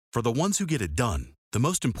For the ones who get it done, the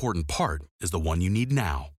most important part is the one you need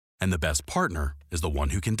now. And the best partner is the one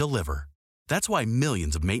who can deliver. That's why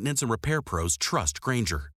millions of maintenance and repair pros trust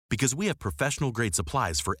Grainger, because we have professional-grade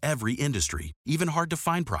supplies for every industry, even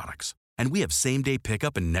hard-to-find products. And we have same-day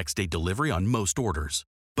pickup and next-day delivery on most orders.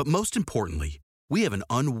 But most importantly, we have an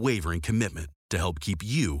unwavering commitment to help keep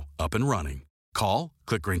you up and running. Call,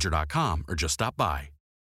 click Grainger.com, or just stop by.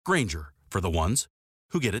 Grainger, for the ones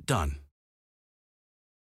who get it done.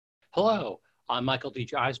 Hello, I'm Michael D.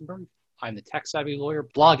 Eisenberg. I'm the Tech Savvy Lawyer,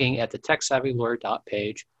 blogging at the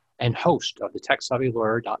TechSavvyLawyer.page and host of the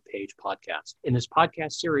TechSavvyLawyer.page podcast. In this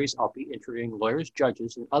podcast series, I'll be interviewing lawyers,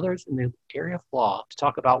 judges, and others in the area of law to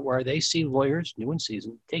talk about where they see lawyers, new and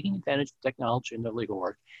seasoned, taking advantage of technology in their legal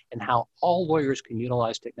work, and how all lawyers can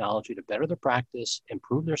utilize technology to better their practice,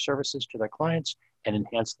 improve their services to their clients, and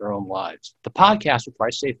enhance their own lives. The podcast will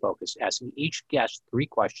try to stay focused, asking each guest 3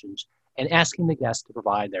 questions and asking the guests to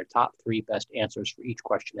provide their top 3 best answers for each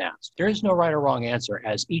question asked. There is no right or wrong answer,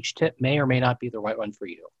 as each tip may or may not be the right one for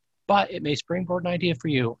you. But it may springboard an idea for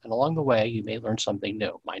you, and along the way, you may learn something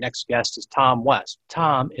new. My next guest is Tom West.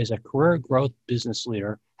 Tom is a career growth business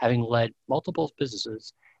leader, having led multiple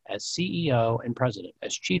businesses as CEO and president.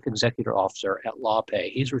 As Chief Executive Officer at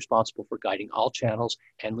LawPay, he's responsible for guiding all channels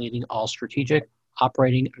and leading all strategic,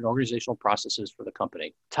 operating, and organizational processes for the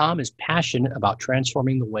company. Tom is passionate about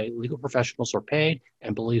transforming the way legal professionals are paid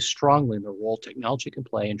and believes strongly in the role technology can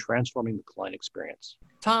play in transforming the client experience.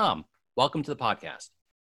 Tom, welcome to the podcast.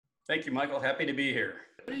 Thank you, Michael. Happy to be here.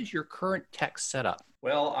 What is your current tech setup?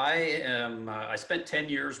 Well, I spent 10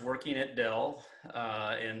 years working at Dell,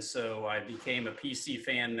 and so I became a PC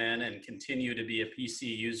fan then and continue to be a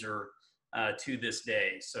PC user to this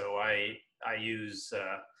day. So I use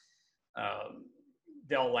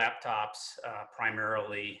Dell laptops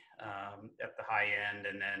primarily at the high end,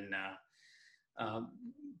 and then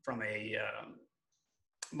from a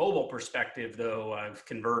mobile perspective, though, I've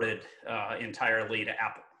converted entirely to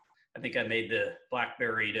Apple. I think I made the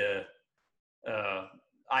BlackBerry to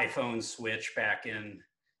iPhone switch back in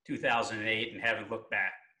 2008 and haven't looked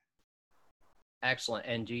back. Excellent.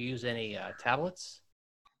 And do you use any tablets?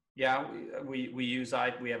 Yeah, we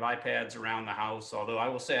have iPads around the house, although I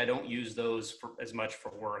will say I don't use those as much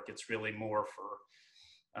for work. It's really more for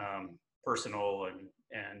personal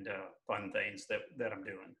and fun things that I'm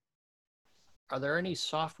doing. Are there any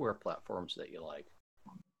software platforms that you like?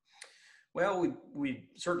 Well, we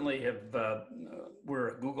certainly have, we're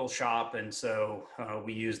a Google shop, and so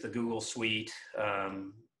we use the Google Suite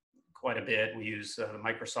quite a bit. We use the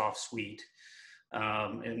Microsoft Suite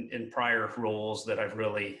in prior roles that I've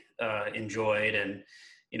really enjoyed. And,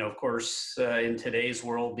 you know, of course, in today's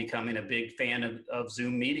world, becoming a big fan of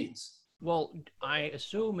Zoom meetings. Well, I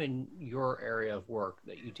assume in your area of work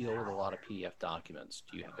that you deal with a lot of PDF documents.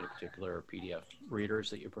 Do you have any particular PDF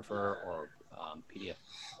readers that you prefer, or PDF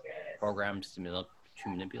programs to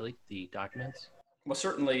manipulate the documents? Well,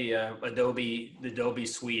 certainly the Adobe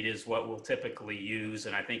Suite is what we'll typically use,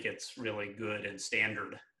 and I think it's really good and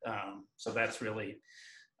standard. So that's really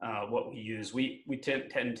what we use. We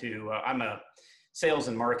tend to, I'm a sales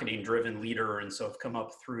and marketing driven leader, and so I've come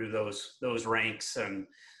up through those ranks, and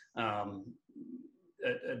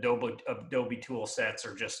Adobe tool sets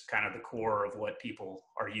are just kind of the core of what people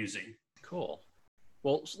are using. Cool.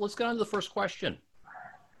 Well, so let's get on to the first question.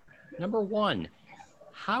 Number 1,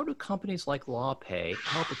 how do companies like LawPay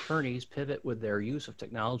help attorneys pivot with their use of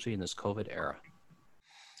technology in this COVID era?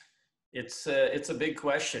 It's a big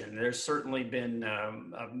question. There's certainly been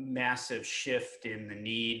a massive shift in the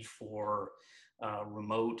need for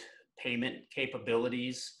remote payment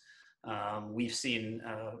capabilities. We've seen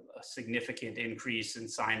a significant increase in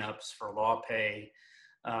signups for LawPay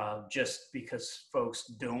just because folks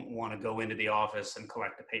don't want to go into the office and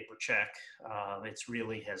collect a paper check. It's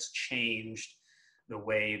really has changed the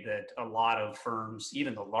way that a lot of firms,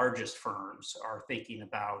 even the largest firms, are thinking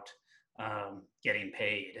about getting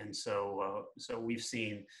paid. And so we've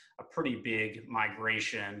seen a pretty big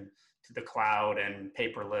migration to the cloud and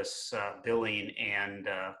paperless billing and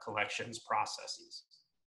collections processes.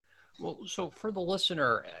 Well, so for the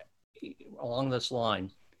listener along this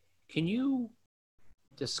line, can you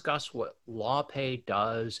discuss what LawPay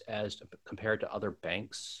does as compared to other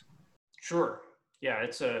banks? Sure. Yeah,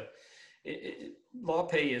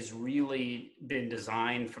 LawPay has really been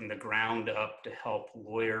designed from the ground up to help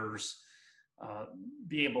lawyers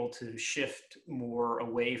be able to shift more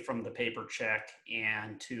away from the paper check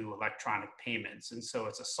and to electronic payments. And so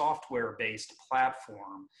it's a software-based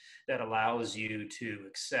platform that allows you to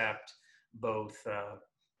accept both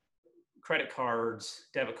credit cards,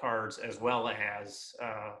 debit cards, as well as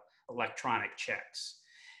electronic checks.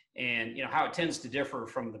 And how it tends to differ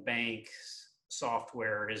from the bank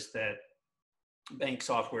software is that bank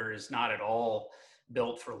software is not at all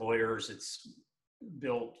built for lawyers. It's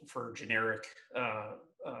built for generic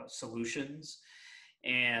solutions,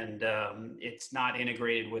 and it's not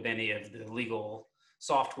integrated with any of the legal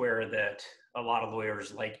software that a lot of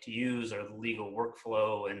lawyers like to use, or the legal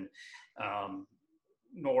workflow, and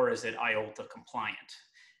nor is it IOLTA compliant.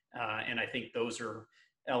 And I think those are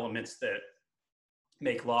elements that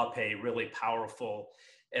make LawPay really powerful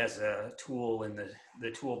as a tool in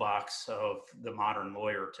the toolbox of the modern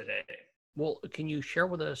lawyer today. Well, can you share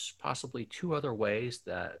with us possibly 2 other ways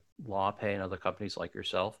that LawPay and other companies like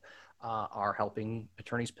yourself are helping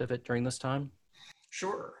attorneys pivot during this time?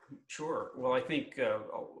 Sure. Well, I think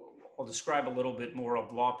I'll describe a little bit more of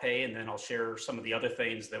LawPay, and then I'll share some of the other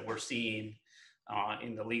things that we're seeing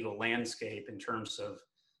in the legal landscape in terms of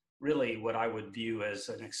really what I would view as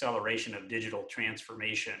an acceleration of digital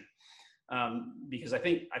transformation. Because I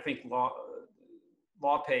think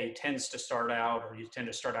LawPay tends to start out, or you tend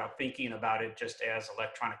to start out thinking about it just as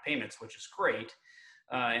electronic payments, which is great.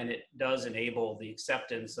 And it does enable the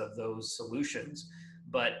acceptance of those solutions.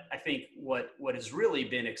 But I think what has really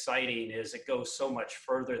been exciting is it goes so much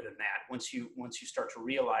further than that. Once you start to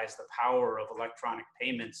realize the power of electronic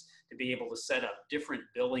payments, to be able to set up different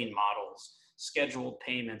billing models, scheduled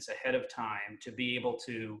payments ahead of time, to be able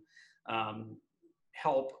to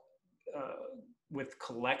help with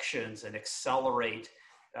collections and accelerate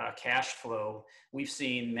cash flow. We've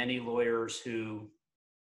seen many lawyers who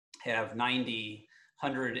have 90,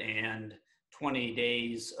 120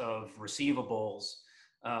 days of receivables.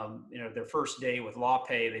 Their first day with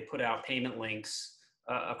LawPay, they put out payment links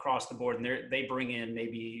across the board, and they bring in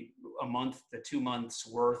maybe a month to 2 months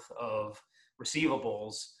worth of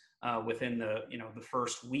receivables within the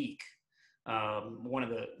first week. One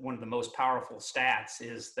of the most powerful stats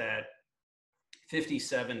is that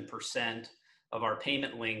 57% of our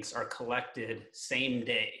payment links are collected same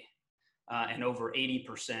day, and over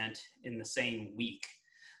 80% in the same week,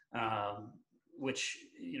 which,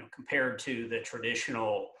 compared to the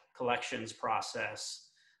traditional collections process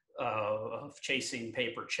of chasing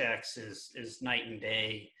paper checks is night and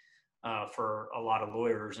day for a lot of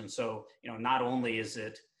lawyers. And so, not only is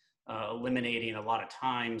it eliminating a lot of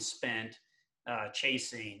time spent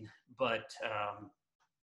chasing, but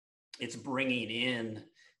it's bringing in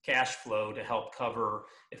cash flow to help cover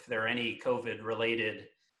if there are any COVID-related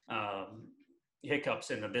hiccups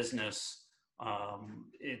in the business.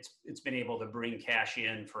 It's been able to bring cash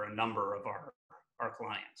in for a number of our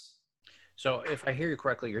clients. So if I hear you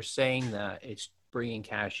correctly, you're saying that it's bringing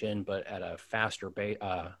cash in, but at a faster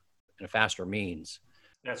means.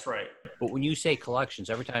 That's right. But when you say collections,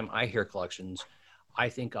 every time I hear collections, I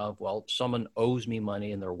think of, well, someone owes me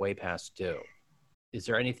money and they're way past due. Is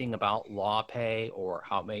there anything about LawPay or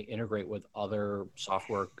how it may integrate with other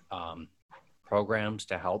software programs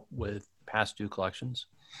to help with past due collections?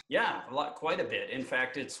 Yeah, quite a bit. In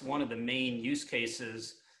fact, it's one of the main use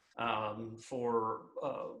cases for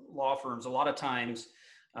law firms. A lot of times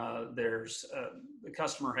the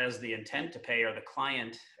customer has the intent to pay, or the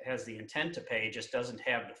client has the intent to pay, just doesn't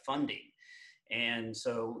have the funding. And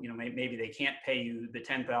so, maybe they can't pay you the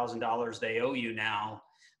 $10,000 they owe you now,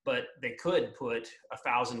 but they could put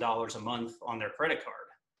 $1,000 a month on their credit card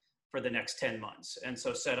for the next 10 months. And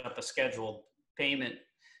so set up a scheduled payment,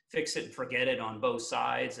 fix it and forget it on both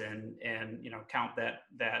sides, and count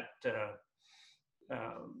that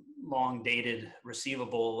long dated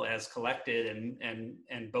receivable as collected,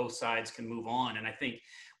 and both sides can move on. And I think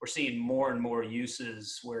we're seeing more and more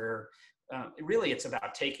uses where really it's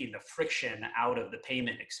about taking the friction out of the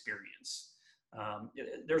payment experience.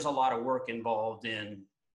 There's a lot of work involved in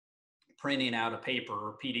printing out a paper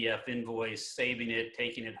or PDF invoice, saving it,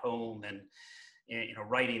 taking it home, and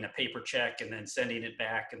writing a paper check and then sending it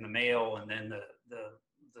back in the mail, and then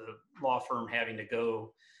the law firm having to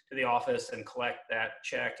go to the office and collect that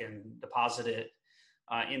check and deposit it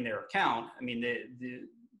in their account. I mean,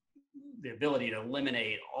 the ability to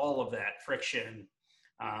eliminate all of that friction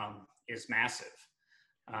is massive.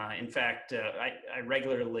 In fact, I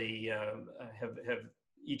regularly have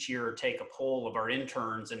each year take a poll of our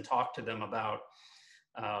interns and talk to them about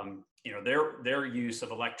their use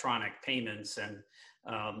of electronic payments. And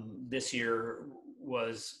this year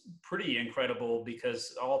was pretty incredible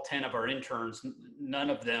because all 10 of our interns,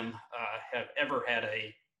 none of them have ever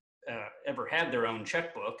had their own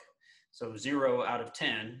checkbook. So 0 out of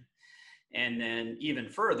 10. And then even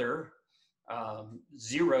further,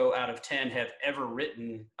 0 out of 10 have ever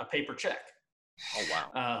written a paper check. Oh,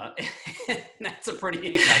 wow. That's a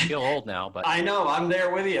pretty. I feel old now, but I know I'm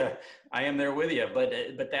there with you. I am there with you, but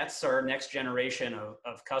that's our next generation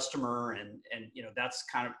of customer, and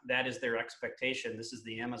that is their expectation. This is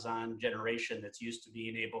the Amazon generation that's used to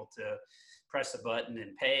being able to press a button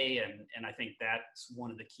and pay, and I think that's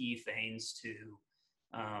one of the key things to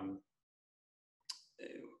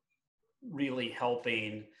really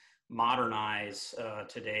helping modernize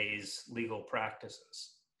today's legal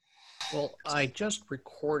practices. well, I just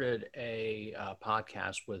recorded a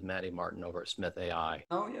podcast with Maddie Martin over at Smith AI.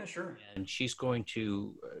 Oh yeah, sure. And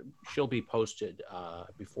she'll be posted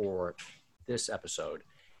before this episode.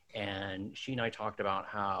 And she and I talked about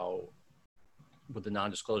how, with the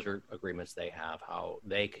non-disclosure agreements they have, how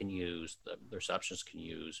they can use, the receptionists can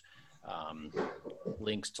use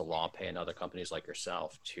links to LawPay and other companies like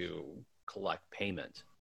yourself to collect payment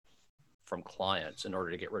from clients in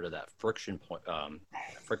order to get rid of that friction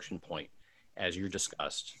point, as you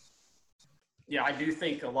discussed. Yeah, I do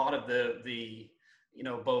think a lot of the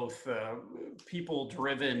both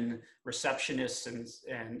people-driven receptionists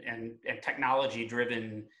and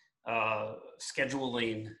technology-driven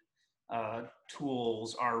scheduling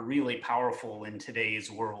tools are really powerful in today's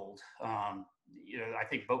world. I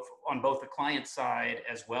think on both the client side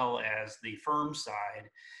as well as the firm side,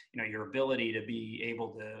 your ability to be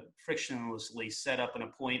able to frictionlessly set up an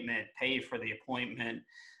appointment, pay for the appointment,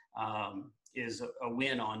 is a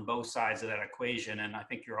win on both sides of that equation. And I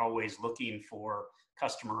think you're always looking for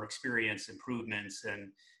customer experience improvements.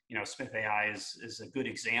 And, Smith AI is a good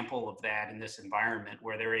example of that in this environment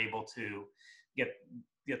where they're able to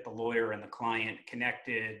get the lawyer and the client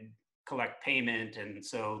connected, collect payment. And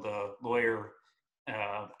so the lawyer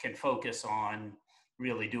can focus on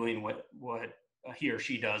really doing what he or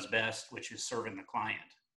she does best, which is serving the client.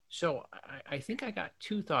 So I think I got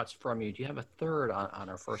two thoughts from you. Do you have a third on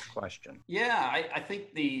our first question? Yeah, I think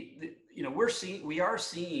we are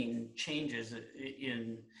seeing changes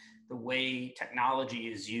in the way technology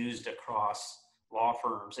is used across law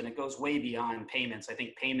firms, and it goes way beyond payments. I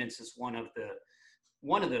think payments is one of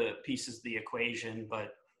the pieces of the equation,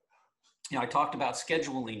 but I talked about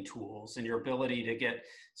scheduling tools and your ability to get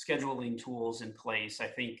scheduling tools in place. I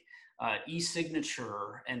think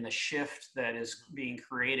e-signature and the shift that is being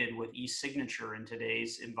created with e-signature in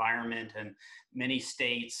today's environment, and many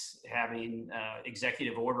states having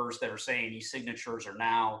executive orders that are saying e-signatures are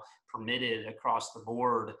now permitted across the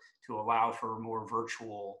board to allow for more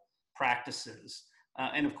virtual practices.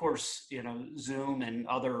 And of course, Zoom and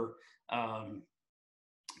other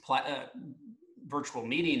virtual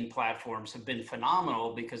meeting platforms have been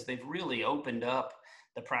phenomenal because they've really opened up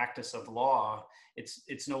the practice of law.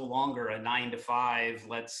 It's no longer a 9 to 5.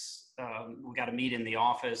 We got to meet in the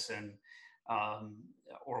office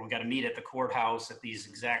or we got to meet at the courthouse at these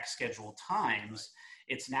exact scheduled times.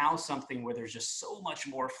 It's now something where there's just so much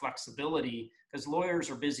more flexibility because lawyers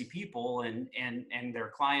are busy people and their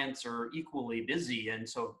clients are equally busy. And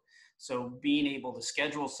so being able to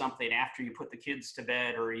schedule something after you put the kids to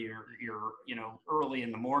bed, or you're early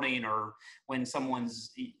in the morning, or when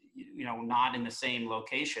someone's not in the same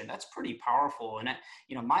location, that's pretty powerful. And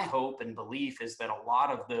my hope and belief is that a lot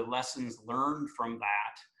of the lessons learned from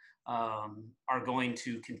that are going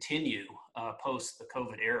to continue post the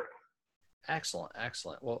COVID era. Excellent.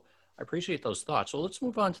 Well, I appreciate those thoughts. So let's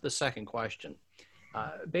move on to the second question.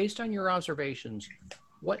 Based on your observations,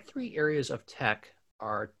 what 3 areas of tech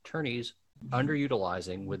are attorneys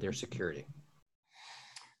underutilizing with their security?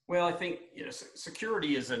 Well, I think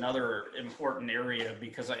security is another important area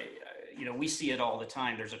because we see it all the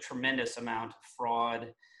time. There's a tremendous amount of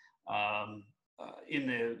fraud in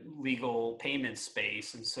the legal payment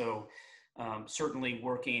space, and so certainly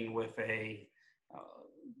working with a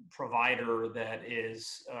provider that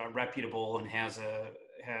is reputable and has a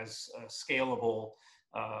scalable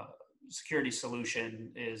security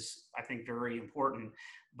solution is, I think, very important.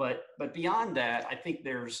 But beyond that, I think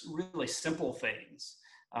there's really simple things.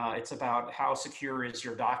 It's about how secure is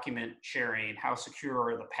your document sharing, how secure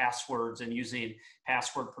are the passwords, and using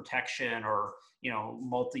password protection or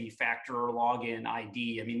multi-factor login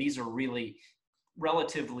ID. I mean, these are really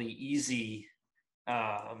relatively easy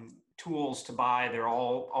tools to buy. They're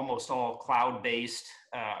almost all cloud-based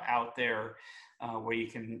out there, where you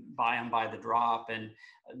can buy them by the drop, and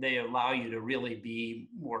they allow you to really be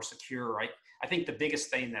more secure. I think the biggest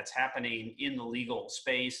thing that's happening in the legal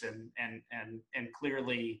space, and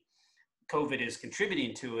clearly COVID is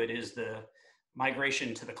contributing to it, is the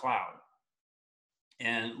migration to the cloud.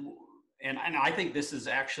 And I think this is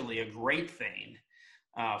actually a great thing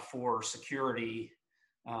for security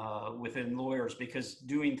within lawyers, because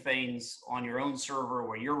doing things on your own server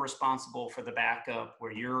where you're responsible for the backup,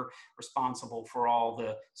 where you're responsible for all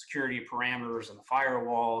the security parameters and the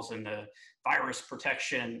firewalls and the virus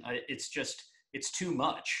protection, it's too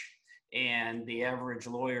much. And the average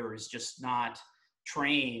lawyer is just not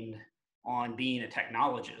trained on being a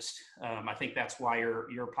technologist. I think that's why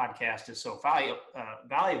your podcast is so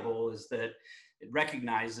valuable, is that it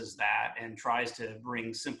recognizes that and tries to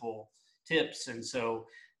bring simple tips. And so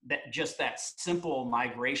that simple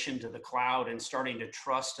migration to the cloud and starting to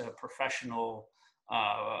trust a professional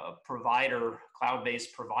provider,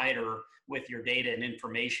 cloud-based provider with your data and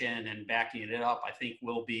information and backing it up, I think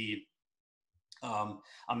will be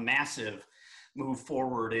a massive move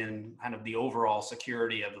forward in kind of the overall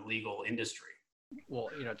security of the legal industry. Well,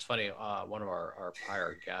 it's funny. One of our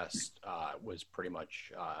prior guests was pretty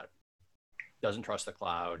much doesn't trust the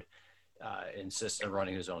cloud, insists on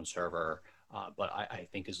running his own server, but I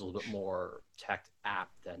think is a little bit more tech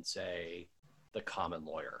apt than, say, the common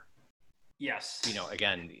lawyer. Yes.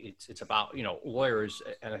 Again, it's about, lawyers,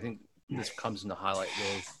 and I think this comes into highlight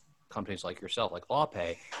with companies like yourself, like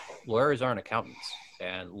LawPay. Lawyers aren't accountants,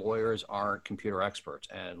 and lawyers aren't computer experts,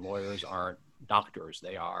 and lawyers aren't doctors.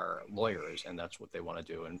 They are lawyers, and that's what they want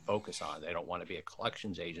to do and focus on. They don't want to be a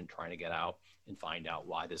collections agent trying to get out and find out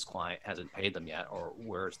why this client hasn't paid them yet or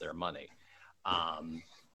where's their money.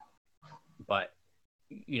 But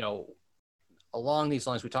along these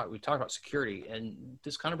lines, we talked about security, and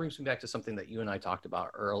this kind of brings me back to something that you and I talked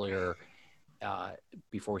about earlier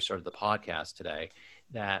before we started the podcast today,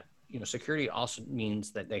 that security also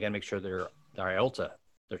means that they got to make sure their IOLTA,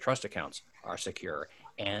 their trust accounts, are secure.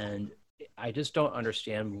 And I just don't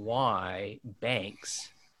understand why banks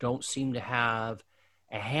don't seem to have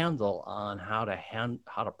a handle on how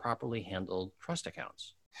to properly handle trust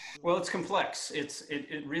accounts. Well, it's complex.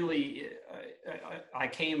 It really. I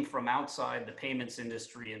came from outside the payments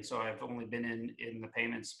industry, and so I've only been in the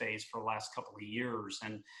payment space for the last couple of years,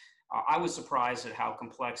 and I was surprised at how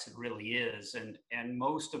complex it really is. And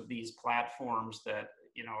most of these platforms that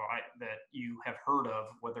that you have heard of,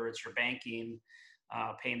 whether it's your banking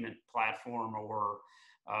payment platform or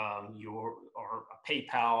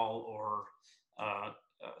PayPal or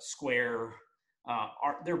Square,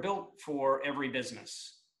 they're built for every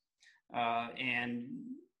business. And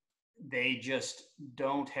they just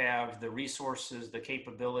don't have the resources, the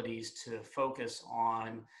capabilities to focus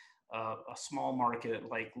on a small market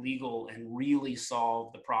like legal and really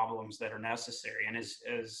solve the problems that are necessary. And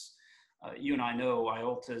as you and I know,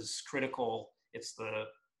 IOLTA is critical. It's the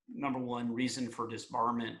number one reason for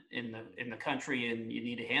disbarment in the country, and you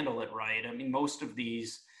need to handle it right. I mean, most of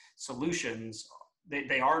these solutions,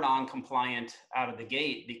 they are non-compliant out of the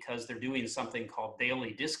gate because they're doing something called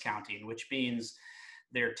daily discounting, which means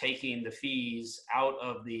they're taking the fees out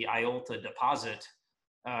of the IOLTA deposit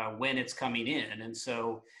when it's coming in. And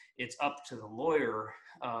so it's up to the lawyer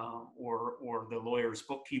or the lawyer's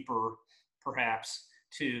bookkeeper, perhaps,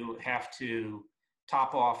 to have to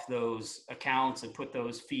top off those accounts and put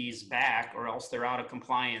those fees back, or else they're out of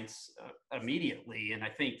compliance immediately. And I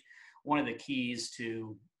think one of the keys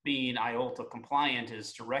to being IOLTA compliant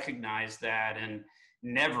is to recognize that and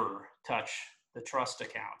never touch the trust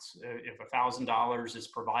accounts. If $1,000 is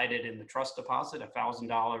provided in the trust deposit,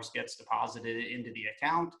 $1,000 gets deposited into the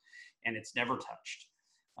account and it's never touched.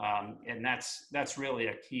 And that's really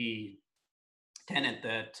a key tenet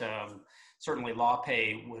that certainly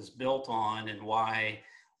LawPay was built on, and why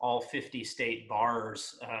all 50 state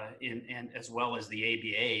bars and as well as the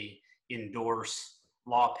ABA endorse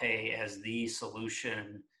LawPay as the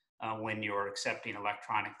solution when you're accepting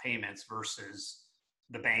electronic payments versus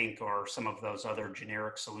the bank or some of those other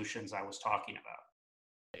generic solutions I was talking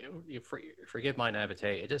about. Forgive my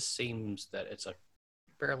naivete. It just seems that it's a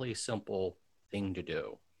fairly simple thing to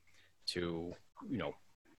do, to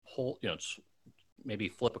maybe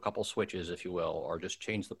flip a couple switches, if you will, or just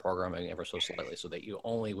change the programming ever so slightly so that you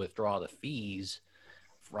only withdraw the fees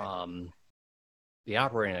from the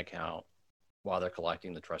operating account while they're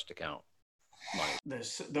collecting the trust account money.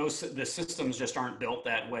 The systems just aren't built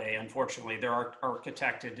that way. Unfortunately, they're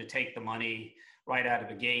architected to take the money right out of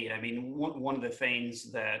the gate. I mean, one of the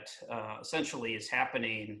things that essentially is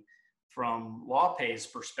happening from LawPay's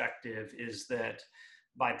perspective is that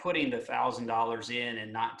by putting the $1,000 in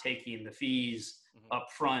and not taking the fees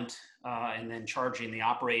up front and then charging the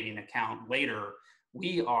operating account later,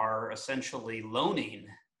 we are essentially loaning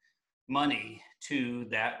money to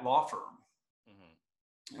that law firm.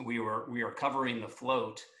 And we are covering the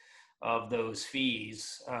float of those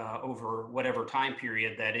fees over whatever time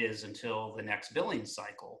period that is until the next billing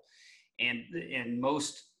cycle. And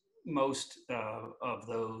most most of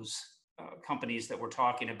those companies that we're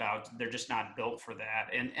talking about, they're just not built for that.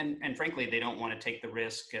 And frankly, they don't want to take the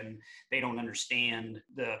risk, and they don't understand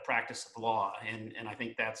the practice of law. And I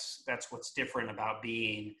think that's what's different about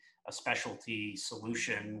being a specialty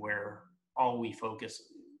solution where all we focus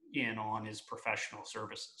in on is professional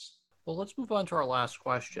services. Well, let's move on to our last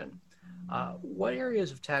question. What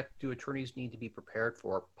areas of tech do attorneys need to be prepared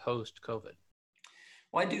for post-COVID?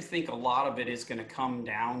 Well, I do think a lot of it is going to come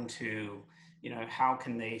down to, how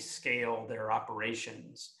can they scale their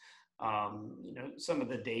operations? Some of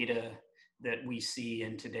the data that we see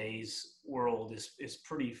in today's world is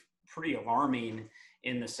pretty alarming,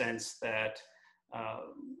 in the sense that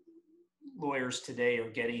lawyers today are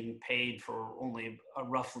getting paid for only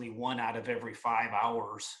roughly 1 out of every 5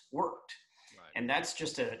 hours worked. Right. And that's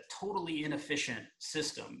just a totally inefficient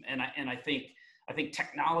system. And I think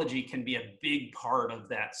technology can be a big part of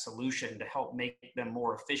that solution to help make them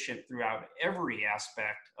more efficient throughout every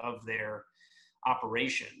aspect of their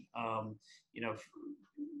operation. I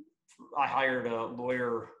hired a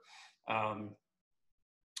lawyer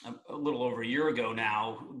a little over a year ago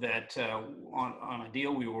now, that on a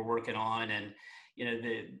deal we were working on, and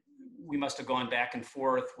we must have gone back and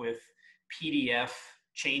forth with PDF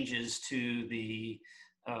changes to the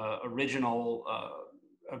original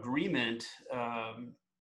agreement,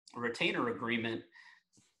 retainer agreement,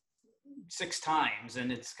 6 times.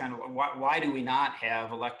 And it's kind of, why do we not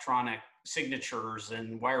have electronic signatures,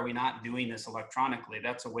 and why are we not doing this electronically?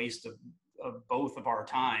 That's a waste of both of our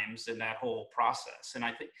times in that whole process. And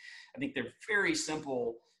I think they're very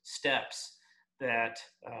simple steps that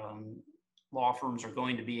law firms are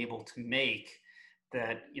going to be able to make,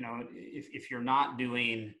 that, if you're not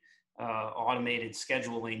doing automated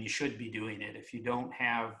scheduling, you should be doing it. If you don't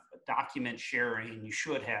have document sharing, you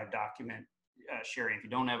should have document sharing. If you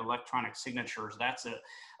don't have electronic signatures, I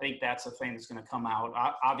think that's a thing that's going to come out.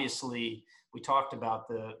 Obviously, we talked about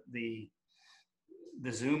the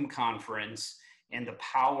Zoom conference and the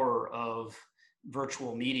power of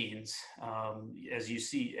virtual meetings. As you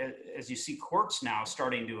see courts now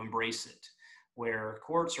starting to embrace it, where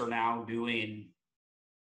courts are now doing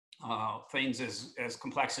things as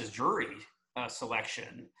complex as jury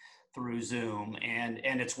selection through Zoom, and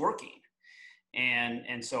it's working.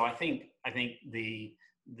 And so I think the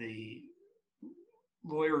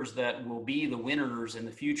lawyers that will be the winners in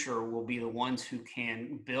the future will be the ones who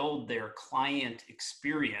can build their client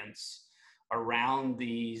experience around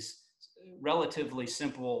these relatively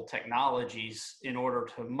simple technologies in order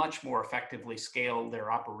to much more effectively scale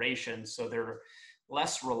their operations, so they're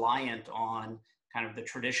less reliant on kind of the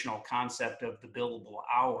traditional concept of the billable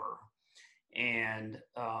hour, and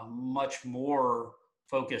much more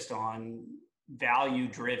focused on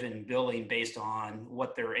value-driven billing based on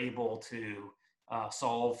what they're able to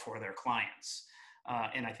solve for their clients.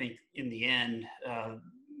 And I think in the end,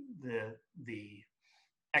 the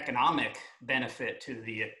economic benefit to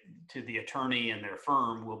the attorney and their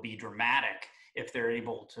firm will be dramatic if they're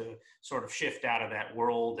able to sort of shift out of that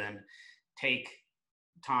world and take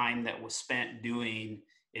time that was spent doing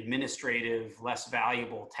administrative, less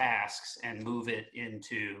valuable tasks and move it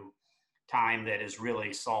into time that is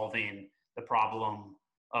really solving the problem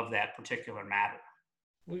of that particular matter.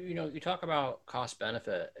 Well, you talk about cost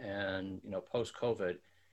benefit, and post-COVID,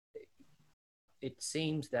 it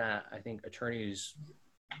seems that I think attorneys,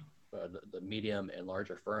 the medium and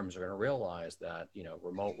larger firms, are going to realize that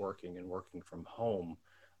remote working and working from home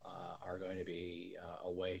are going to be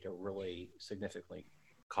a way to really significantly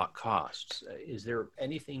cut costs. Is there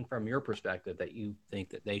anything from your perspective that you think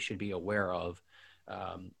that they should be aware of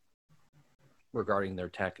regarding their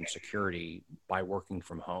tech and security by working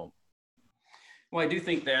from home? Well, I do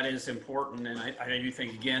think that is important. And I do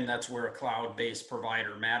think, again, that's where a cloud-based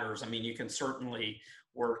provider matters. I mean, you can certainly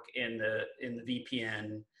work in the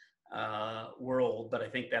VPN world, but I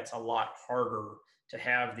think that's a lot harder to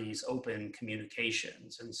have these open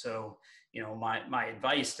communications. And so, my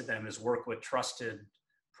advice to them is work with trusted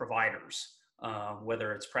providers,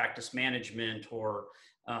 whether it's practice management or,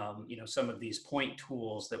 some of these point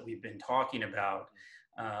tools that we've been talking about.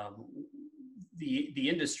 The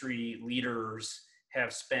industry leaders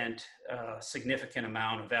have spent a significant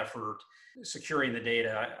amount of effort securing the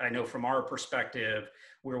data. I know from our perspective,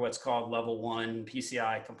 we're what's called level 1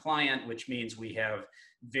 PCI compliant, which means we have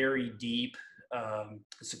very deep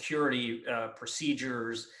security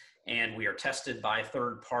procedures, and we are tested by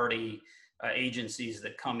third-party agencies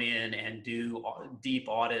that come in and do deep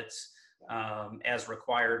audits as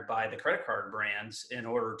required by the credit card brands in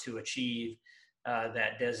order to achieve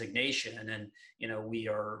that designation. And we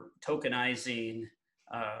are tokenizing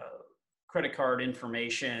credit card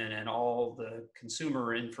information and all the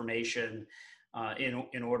consumer information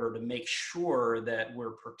in order to make sure that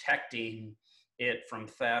we're protecting it from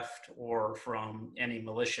theft or from any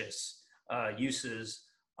malicious uses.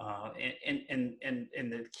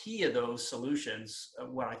 And the key of those solutions,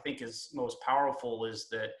 what I think is most powerful, is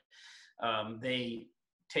that they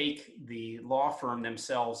take the law firm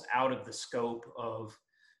themselves out of the scope of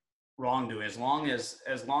wrongdoing. As long as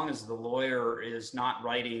the lawyer is not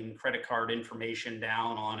writing credit card information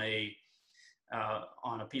down on a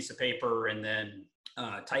piece of paper and then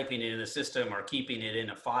typing it in the system or keeping it in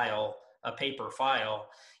a paper file,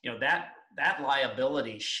 that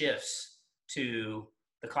liability shifts to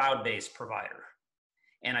the cloud-based provider.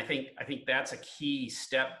 And I think that's a key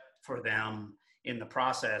step for them in the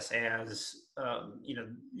process as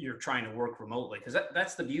you're trying to work remotely, because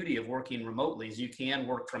that's the beauty of working remotely, is you can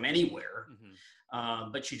work from anywhere.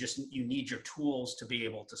 But you need your tools to be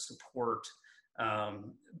able to support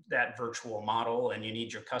that virtual model, and you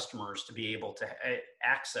need your customers to be able to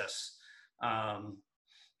access the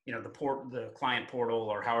client portal,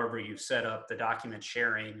 or however you've set up the document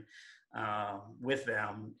sharing with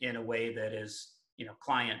them in a way that is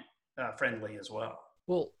client friendly as well.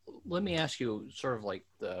 Well, let me ask you sort of like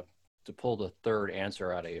to pull the third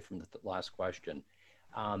answer out of you from the last question.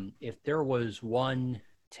 If there was one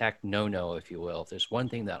tech no-no, if you will, if there's one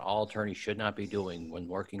thing that all attorneys should not be doing when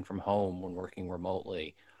working from home, when working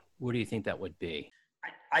remotely, what do you think that would be?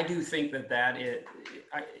 I do think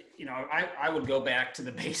I would go back to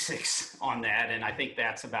the basics on that, and I think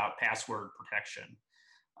that's about password protection.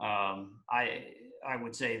 I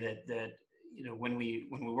would say that when we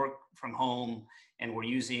work from home and we're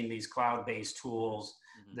using these cloud-based tools,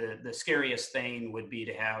 the scariest thing would be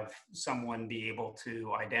to have someone be able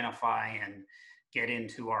to identify and get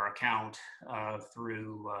into our account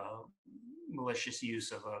through malicious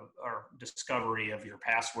use of or discovery of your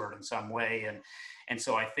password in some way. And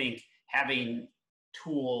so I think having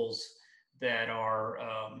tools that are,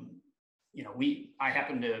 I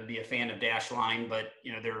happen to be a fan of Dashline, but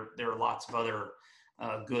there are lots of other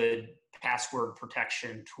good password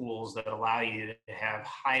protection tools that allow you to have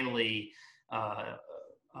highly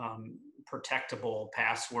protectable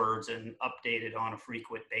passwords and updated on a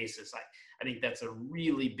frequent basis. I think that's a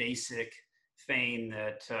really basic thing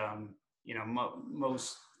that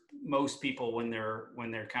most people, when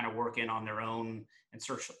they're kind of working on their own, and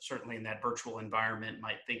certainly in that virtual environment,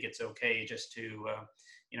 might think it's okay just to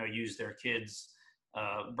use their kids'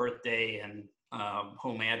 birthday and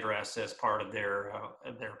home address as part of their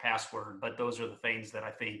password. But those are the things that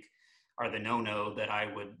I think are the no-no that I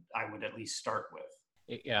would at least start with.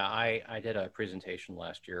 Yeah, I did a presentation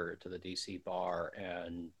last year to the DC bar,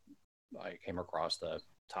 and I came across the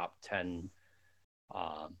top 10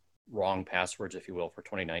 wrong passwords, if you will, for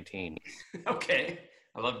 2019. Okay,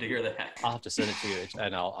 I love to hear that. I'll have to send it to you,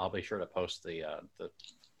 and I'll be sure to post the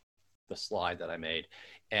slide that I made.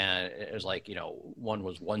 And it was like, one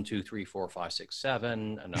was 1, 2, 3, 4, 5, 6,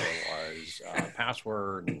 7. Another was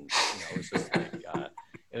password, and it was just like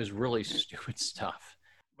it was really stupid stuff.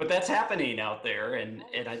 But that's happening out there, and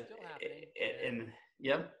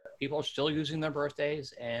yep, people are still using their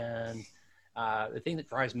birthdays. And the thing that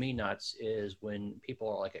drives me nuts is when people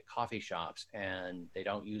are like at coffee shops and they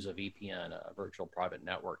don't use a VPN, a virtual private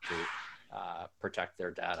network, to protect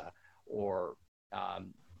their data, or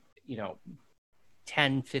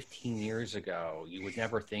 10, 15 years ago, you would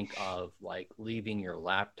never think of like leaving your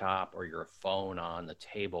laptop or your phone on the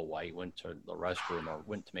table while you went to the restroom or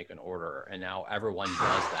went to make an order. And now everyone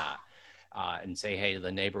does that and say, hey, to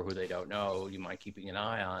the neighbor who they don't know, you mind keeping an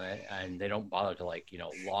eye on it? And they don't bother to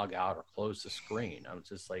log out or close the screen. I'm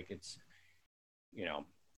just like, it's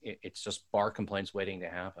just bar complaints waiting to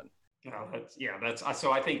happen.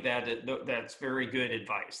 So I think that's very good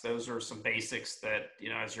advice. Those are some basics that,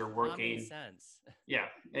 as you're working. Common sense. Yeah,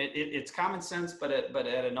 it's common sense, but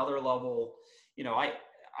at another level, I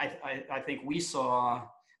think we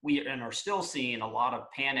are still seeing a lot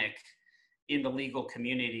of panic in the legal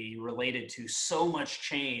community related to so much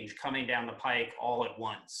change coming down the pike all at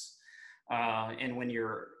once. And when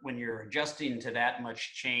you're adjusting to that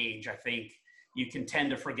much change, I think you can tend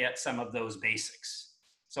to forget some of those basics.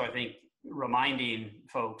 So I think reminding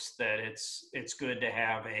folks that it's good to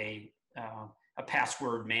have a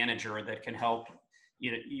password manager that can help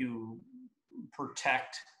you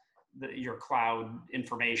protect your cloud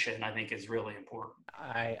information, I think, is really important.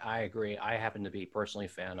 I agree. I happen to be personally a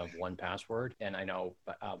fan of 1Password, and I know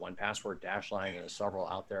 1Password, Dashline, and there's several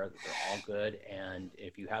out there that they're all good. And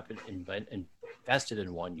if you haven't invested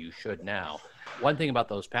in one, you should now. One thing about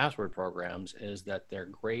those password programs is that they're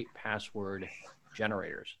great password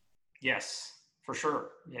generators. Yes, for sure.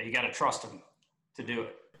 Yeah, you got to trust them to do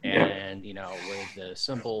it. And, with the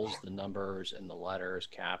symbols, the numbers, and the letters,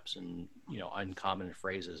 caps, and, uncommon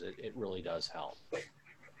phrases, it really does help.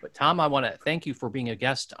 But Tom, I want to thank you for being a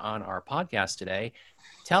guest on our podcast today.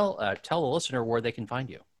 Tell the listener where they can find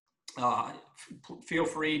you. Feel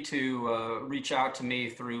free to reach out to me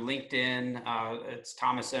through LinkedIn. It's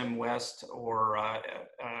Thomas M. West, or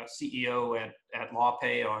CEO at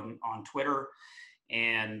LawPay on Twitter,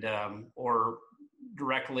 and or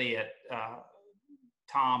directly at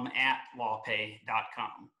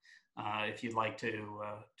tom@lawpay.com if you'd like to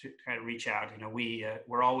kind of reach out.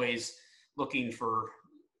 We're always looking for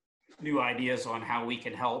new ideas on how we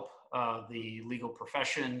can help the legal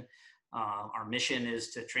profession. Our mission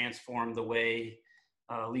is to transform the way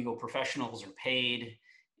legal professionals are paid.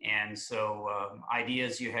 And so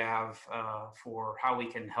ideas you have for how we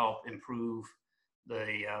can help improve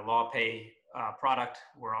the LawPay product,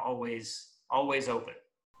 we're always open.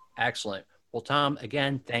 Excellent. Well, Tom,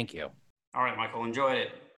 again, thank you. All right, Michael, enjoyed it.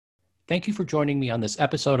 Thank you for joining me on this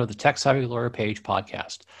episode of the Tech Savvy Lawyer Page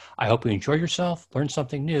podcast. I hope you enjoy yourself, learn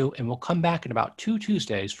something new, and we'll come back in about 2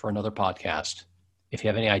 Tuesdays for another podcast. If you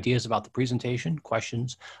have any ideas about the presentation,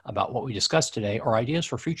 questions about what we discussed today, or ideas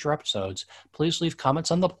for future episodes, please leave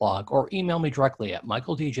comments on the blog or email me directly at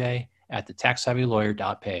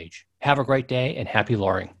michaeldj@thetechsavvylawyer.page. Have a great day and happy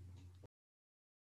lawyering.